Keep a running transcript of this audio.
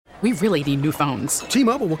We really need new phones.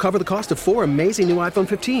 T-Mobile will cover the cost of 4 amazing new iPhone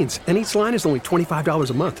 15s, and each line is only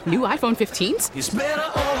 $25 a month. New iPhone 15s? It's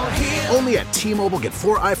better over here. Only at T-Mobile, get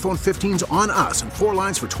 4 iPhone 15s on us and 4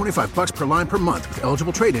 lines for $25 per line per month with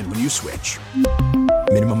eligible trade-in when you switch.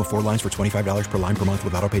 Minimum of 4 lines for $25 per line per month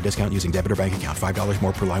with autopay discount using debit or bank account. $5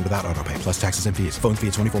 more per line without autopay, plus taxes and fees. Phone fee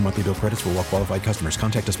at 24 monthly bill credits for well-qualified customers.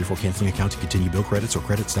 Contact us before canceling account to continue bill credits or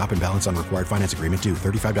credit stop and balance on required finance agreement due.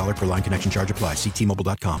 $35 per line connection charge applies. See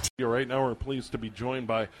T-Mobile.com. Right now we're pleased to be joined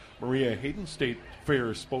by Maria Hayden, State Fair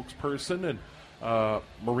spokesperson. And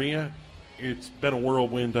Maria, it's been a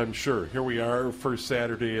whirlwind, I'm sure. Here we are, first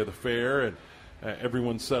Saturday of the fair, and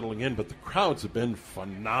everyone's settling in. But the crowds have been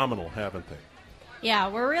phenomenal, haven't they? Yeah,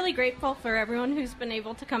 we're really grateful for everyone who's been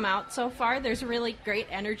able to come out so far. There's really great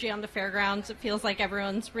energy on the fairgrounds. It feels like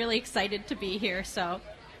everyone's really excited to be here. So,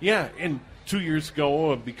 yeah, and 2 years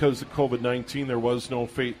ago, because of COVID-19, there was no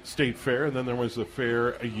state fair, and then there was a fair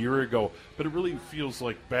a year ago. But it really feels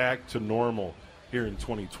like back to normal here in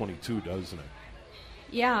 2022, doesn't it?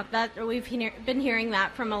 Yeah, that we've been hearing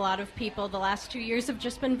that from a lot of people. The last 2 years have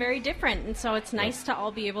just been very different, and so it's nice to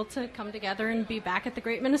all be able to come together and be back at the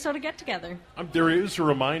Great Minnesota Get-Together. There is a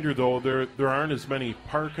reminder, though, there aren't as many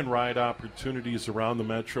park and ride opportunities around the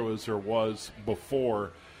metro as there was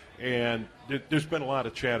before, and there's been a lot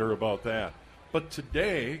of chatter about that. But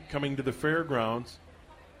today, coming to the fairgrounds,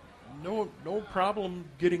 no problem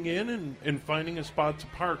getting in and finding a spot to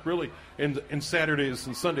park, really. And Saturdays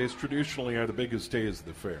and Sundays traditionally are the biggest days of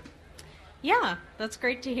the fair. Yeah, that's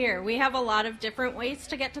great to hear. We have a lot of different ways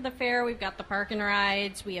to get to the fair. We've got the park and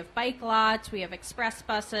rides, we have bike lots, we have express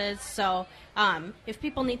buses. So if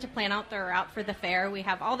people need to plan out their route for the fair, we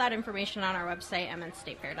have all that information on our website,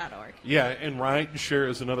 mnstatefair.org. Yeah, and ride and share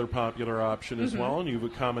is another popular option as well, and you've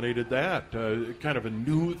accommodated that. Kind of a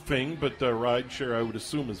new thing, but ride share, I would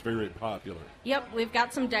assume, is very popular. Yep, we've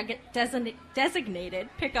got some designated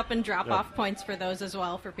pick-up and drop-off points for those as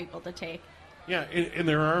well for people to take. Yeah, and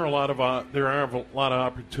there are a lot of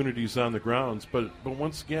opportunities on the grounds, but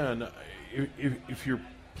once again, if you're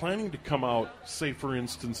planning to come out, say for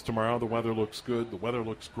instance tomorrow, the weather looks good, the weather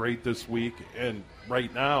looks great this week, and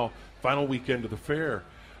right now, final weekend of the fair,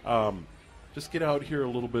 just get out here a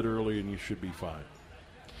little bit early and you should be fine.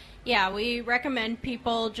 Yeah, we recommend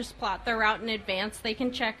people just plot their route in advance. They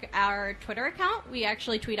can check our Twitter account. We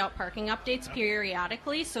actually tweet out parking updates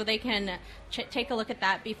periodically, so they can take a look at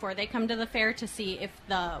that before they come to the fair to see if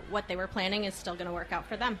what they were planning is still going to work out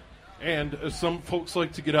for them. And some folks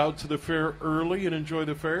like to get out to the fair early and enjoy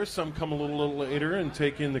the fair. Some come a little later and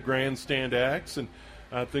take in the grandstand acts, and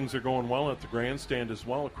things are going well at the grandstand as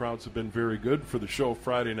well. The crowds have been very good for the show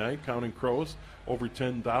Friday night. Counting Crows, over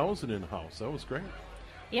 10,000 in-house. That was great.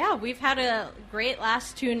 Yeah, we've had a great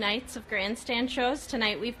last 2 nights of grandstand shows.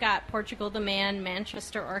 Tonight we've got Portugal the Man,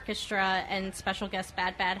 Manchester Orchestra, and special guest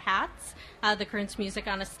Bad Bad Hats, the Currents Music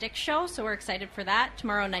on a Stick show, so we're excited for that.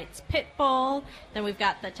 Tomorrow night's Pitbull, then we've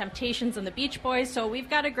got the Temptations and the Beach Boys, so we've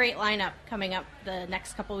got a great lineup coming up the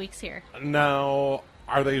next couple weeks here. Now,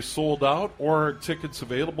 are they sold out, or are tickets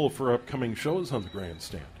available for upcoming shows on the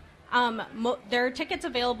grandstand? There are tickets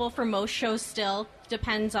available for most shows still.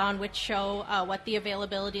 Depends on which show, what the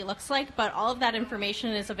availability looks like. But all of that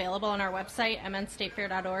information is available on our website,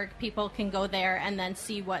 mnstatefair.org. People can go there and then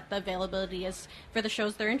see what the availability is for the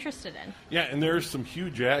shows they're interested in. Yeah, and there's some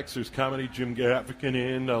huge acts. There's comedy Jim Gaffigan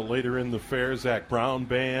in, later in the fair, Zach Brown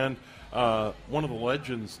Band. One of the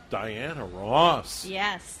legends, Diana Ross.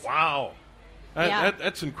 Yes. Wow. Yeah.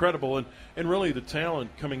 That's incredible. And really the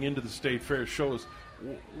talent coming into the State Fair shows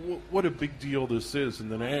what a big deal this is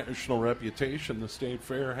and the national reputation the State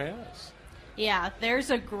Fair has. Yeah, there's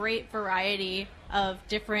a great variety of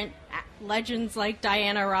different legends like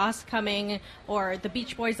Diana Ross coming, or the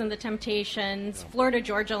Beach Boys and the Temptations. Florida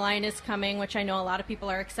Georgia Line is coming, which I know a lot of people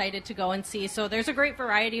are excited to go and see. So there's a great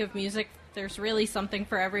variety of music. There's really something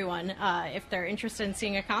for everyone if they're interested in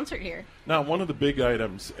seeing a concert here. Now, one of the big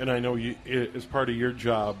items, and I know you, as part of your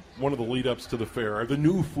job, one of the lead-ups to the fair are the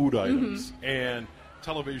new food items. And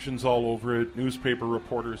television's all over it, newspaper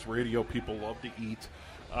reporters, radio people love to eat.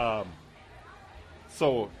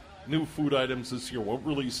 So, new food items this year, what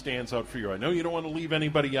really stands out for you? I know you don't want to leave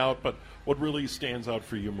anybody out, but what really stands out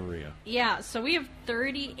for you, Maria? Yeah, so we have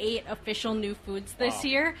 38 official new foods this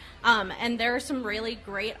year, and there are some really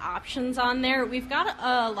great options on there. We've got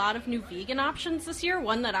a lot of new vegan options this year.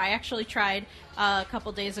 One that I actually tried a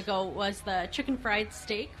couple days ago was the chicken fried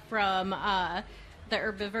steak from the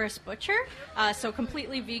Herbivorous Butcher, so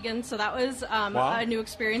completely vegan. So that was a new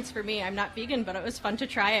experience for me. I'm not vegan, but it was fun to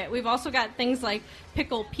try it. We've also got things like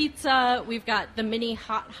pickle pizza. We've got the mini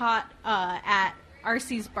hot at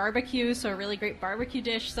RC's barbecue, so a really great barbecue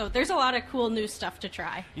dish. So there's a lot of cool new stuff to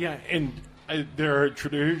try. Yeah, and there are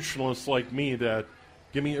traditionalists like me that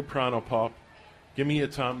give me a Prana Pop, give me a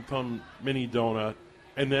Tom Thumb mini donut,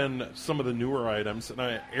 and then some of the newer items, and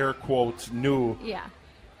I air quotes new. Yeah.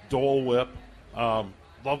 Dole Whip.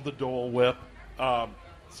 Love the Dole Whip.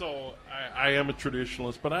 So I am a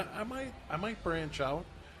traditionalist, but I might branch out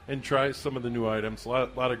and try some of the new items. A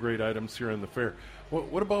lot of great items here in the fair.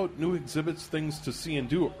 What about new exhibits, things to see and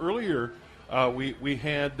do? Earlier, we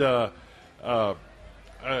had a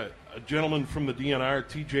gentleman from the DNR,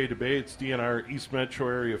 TJ Debates, DNR East Metro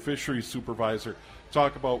Area Fisheries Supervisor,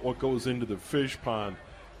 talk about what goes into the fish pond.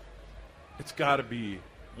 It's got to be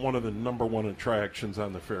one of the number one attractions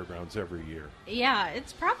on the fairgrounds every year. Yeah,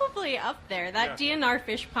 it's probably up there. That DNR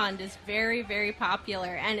fish pond is very, very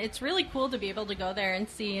popular, and it's really cool to be able to go there and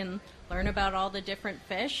see and learn about all the different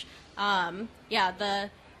fish.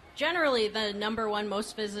 Generally the number one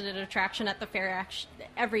most visited attraction at the fair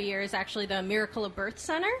every year is actually the Miracle of Birth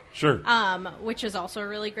Center. Sure. Which is also a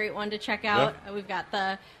really great one to check out. Yep. We've got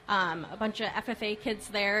a bunch of FFA kids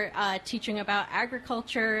there teaching about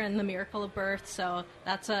agriculture and the miracle of birth, so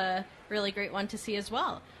that's a really great one to see as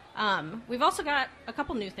well. We've also got a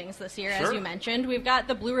couple new things this year, Sure. as you mentioned. We've got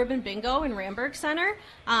the Blue Ribbon Bingo in Ramberg Center,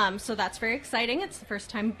 so that's very exciting. It's the first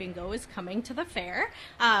time bingo is coming to the fair.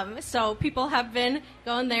 So people have been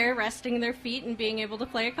going there, resting their feet, and being able to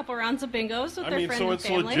play a couple rounds of bingos with their friends so and it's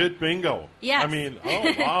family. legit bingo. Yes.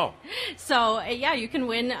 Oh, wow. So, you can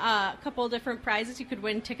win a couple of different prizes. You could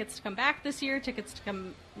win tickets to come back this year, tickets to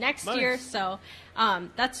come next Nice. year. So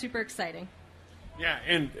that's super exciting. Yeah,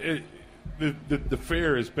 and the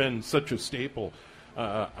fair has been such a staple.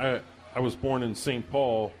 I was born in St.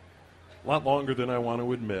 Paul a lot longer than I want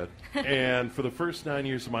to admit, and for the first 9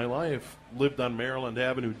 years of my life, lived on Maryland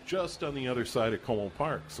Avenue, just on the other side of Como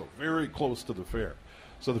Park, so very close to the fair.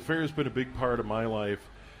 So the fair has been a big part of my life.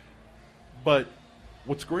 But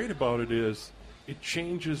what's great about it is it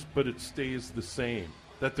changes, but it stays the same.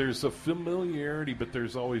 That there's a familiarity, but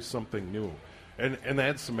there's always something new. And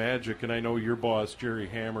that's the magic. And I know your boss, Jerry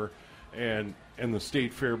Hammer, and the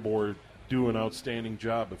State Fair Board do an outstanding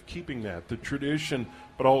job of keeping that, the tradition,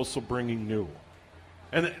 but also bringing new.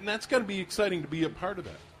 And that's got to be exciting to be a part of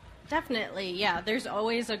that. Definitely, yeah. There's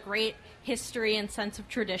always a great history and sense of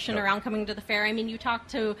tradition around coming to the fair. I mean, you talk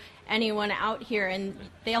to anyone out here, and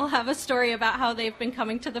they'll have a story about how they've been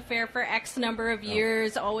coming to the fair for X number of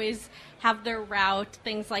years, always have their route,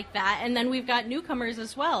 things like that. And then we've got newcomers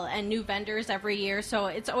as well, and new vendors every year. So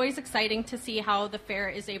it's always exciting to see how the fair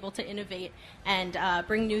is able to innovate and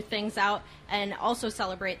bring new things out and also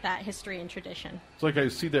celebrate that history and tradition. It's like I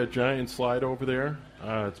see that giant slide over there.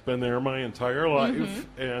 It's been there my entire life,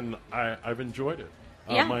 and I've enjoyed it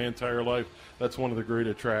my entire life. That's one of the great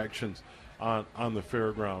attractions on the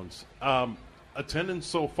fairgrounds. Attendance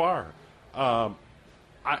so far.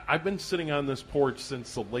 I've been sitting on this porch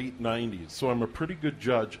since the late 90s, so I'm a pretty good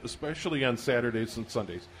judge, especially on Saturdays and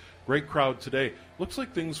Sundays. Great crowd today. Looks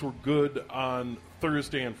like things were good on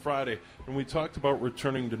Thursday and Friday, and we talked about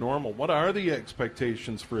returning to normal. What are the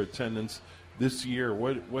expectations for attendance this year?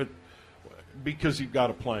 What? Because you've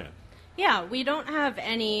got a plan. Yeah, we don't have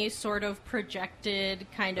any sort of projected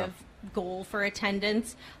kind of goal for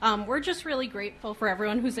attendance. We're just really grateful for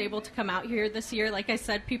everyone who's able to come out here this year. Like I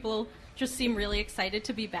said, people just seem really excited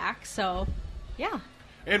to be back. So, yeah.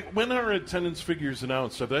 And when are attendance figures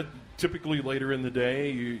announced? Are that typically later in the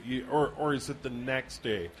day, or is it the next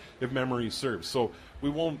day, if memory serves? So we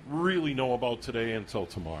won't really know about today until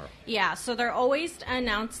tomorrow. Yeah, so they're always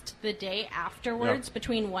announced the day afterwards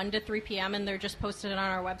between 1 to 3 p.m., and they're just posted on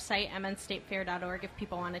our website, mnstatefair.org, if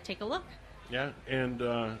people want to take a look. Yeah, and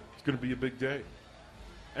it's going to be a big day.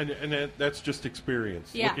 And that's just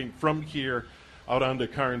experience. Yeah. Looking from here out onto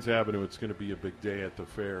Carnes Avenue, it's going to be a big day at the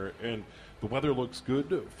fair. And the weather looks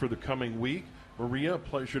good for the coming week. Maria,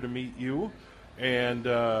 pleasure to meet you. And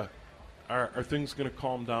are things going to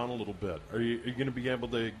calm down a little bit? Are you going to be able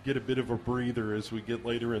to get a bit of a breather as we get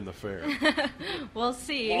later in the fair? We'll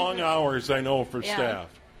see. Long hours, I know, for staff.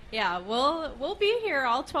 Yeah, we'll be here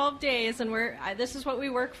all 12 days, and this is what we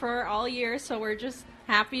work for all year, so we're just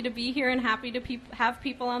happy to be here and happy to have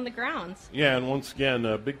people on the grounds. Yeah, and once again,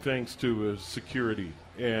 big thanks to security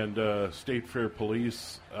and State Fair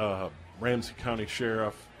Police, Ramsey County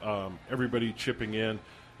Sheriff, everybody chipping in.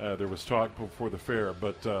 There was talk before the fair,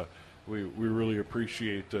 but we really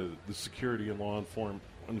appreciate the security and law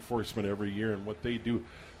enforcement every year and what they do.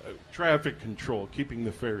 Traffic control, keeping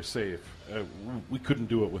the fair safe. We couldn't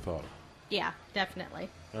do it without them. Yeah, definitely.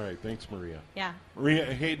 All right, thanks, Maria. Yeah. Maria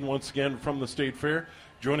Hayden, once again, from the State Fair.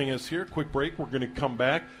 joining us here. Quick break. We're going to come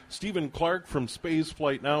back. Stephen Clark from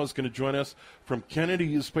Spaceflight Now is going to join us from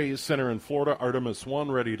Kennedy Space Center in Florida. Artemis 1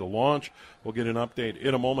 ready to launch. We'll get an update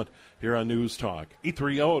in a moment here on News Talk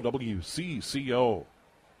 830 WCCO.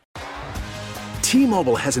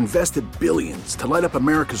 T-Mobile has invested billions to light up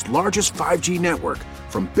America's largest 5G network,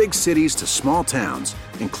 from big cities to small towns,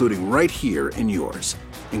 including right here in yours.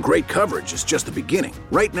 And great coverage is just the beginning.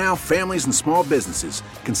 Right now, families and small businesses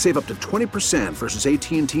can save up to 20% versus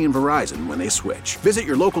AT&T and Verizon when they switch. Visit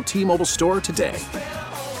your local T-Mobile store today.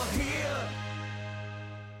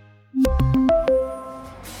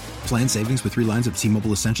 Plan savings with 3 lines of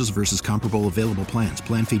T-Mobile Essentials versus comparable available plans.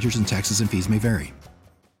 Plan features and taxes and fees may vary.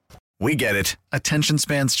 We get it. Attention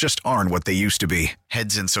spans just aren't what they used to be.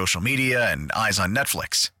 Heads in social media and eyes on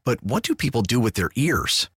Netflix. But what do people do with their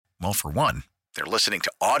ears? Well, for one, they're listening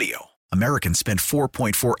to audio. Americans spend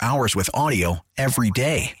 4.4 hours with audio every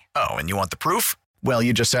day. Oh, and you want the proof? Well,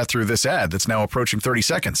 you just sat through this ad that's now approaching 30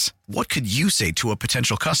 seconds. What could you say to a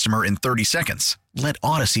potential customer in 30 seconds? Let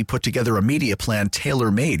Odyssey put together a media plan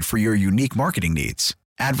tailor-made for your unique marketing needs.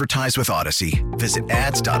 Advertise with Odyssey. Visit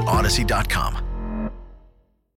ads.odyssey.com.